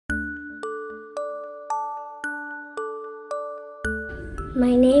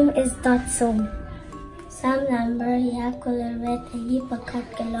My name is Dotsung. Sam number Yakularet Ayipakat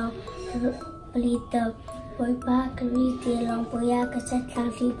Kalong Polito Boypa Kariti along Boyaka Set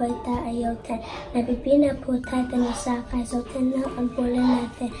County Baita Ayota Nabibina Putai Tanasaka Zotena and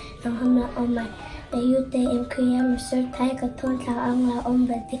Polanate and Hamla Omai. The youth in Kriam Sir Tiger Tonta Angla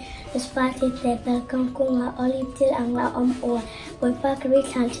Ombati, the Spati Teta Kankunga Olitil Angla or Boypa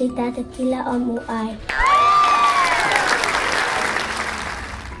Karikanchi Data Tila Uai.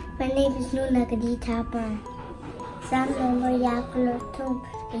 My name is Nuna Gadi Tapper. Sam number Yakulatum,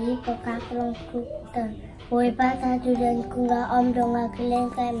 the Yipokakalong Kutan. Boy Bata Judan Kunga Omdonga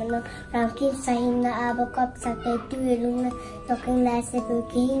Kalenka Mano, Ramkin Sahina Abakop Sake Tuiluna, talking last if you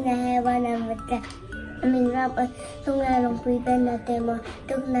keen the heaven and with that. I mean, Robert, Tunga Long Prevent Demo,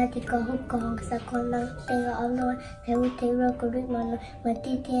 Tugnatico Hukong, Sakona, Tinga Omno, they would take rock with Mono,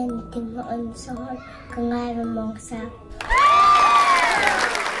 Matiti and Timho on Sohor, Kangai among Sam.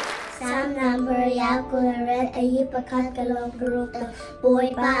 Sam number Yakularet Ayipakat Kalong Gruta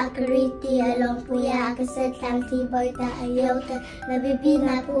Boy Bakariti along Puyaka Set County Boyta Ayota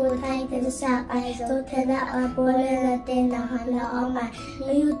Nabibina Putai Tanasa Izotena Abola Tena Hala Oma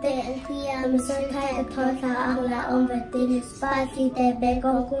Lute and Piam Sotai Tota Angla Ombatin Spati Te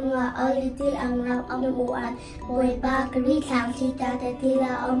Beko Kunga Olitil Angla Omuan Boy Bakari County Tata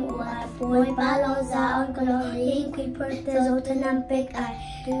Tila Omuan Boy Baloza Onkalo Yiki Perta Zotanam Pek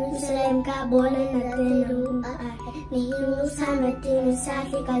Jerusalem ka bola natin lupa ni Himusan natin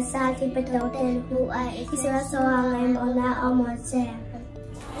sati kasati petoten lupa isa so ang ona omose.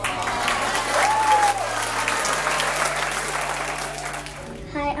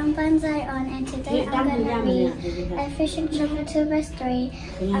 Hi, I'm Banzai On, and today I'm gonna read Ephesians chapter 2 verse 3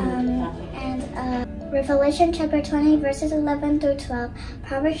 and Revelation chapter 20 verses 11 through 12,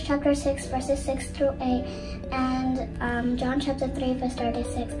 Proverbs chapter 6 verses 6 through 8, and John chapter 3 verse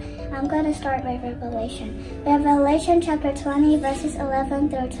 36. I'm going to start with Revelation. Revelation chapter 20 verses 11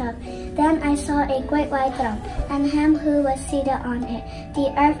 through 12. Then I saw a great white throne, and him who was seated on it.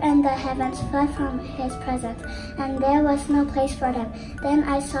 The earth and the heavens fled from his presence, and there was no place for them. Then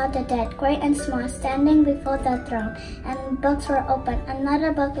I saw the dead, great and small, standing before the throne, and books were opened.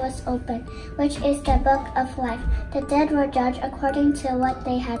 Another book was opened, which is the book of life. The dead were judged according to what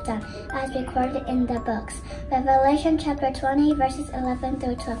they had done, as recorded in the books. Revelation chapter 20 verses 11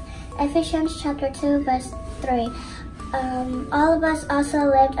 through 12. Ephesians chapter 2 verse 3. All of us also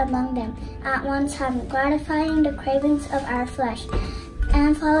lived among them at one time, gratifying the cravings of our flesh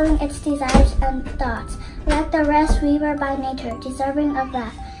and following its desires and thoughts. Like the rest, we were by nature deserving of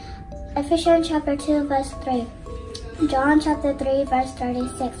wrath. Ephesians chapter 2 verse 3. John chapter 3 verse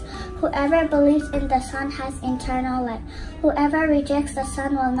 36. Whoever believes in the Son has eternal life. Whoever rejects the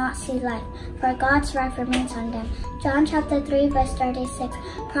Son will not see life, for God's wrath remains on them. John chapter 3 verse 36.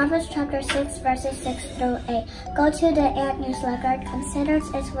 Proverbs chapter 6 verses 6 through 8. Go to the ant sluggard, considers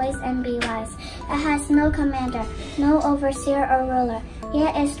its ways and be wise. It has no commander, no overseer or ruler,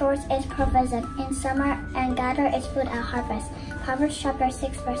 yet it stores its provision in summer and gather its food at harvest. Proverbs chapter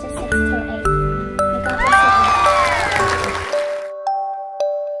 6 verses 6 through 8. May God bless you.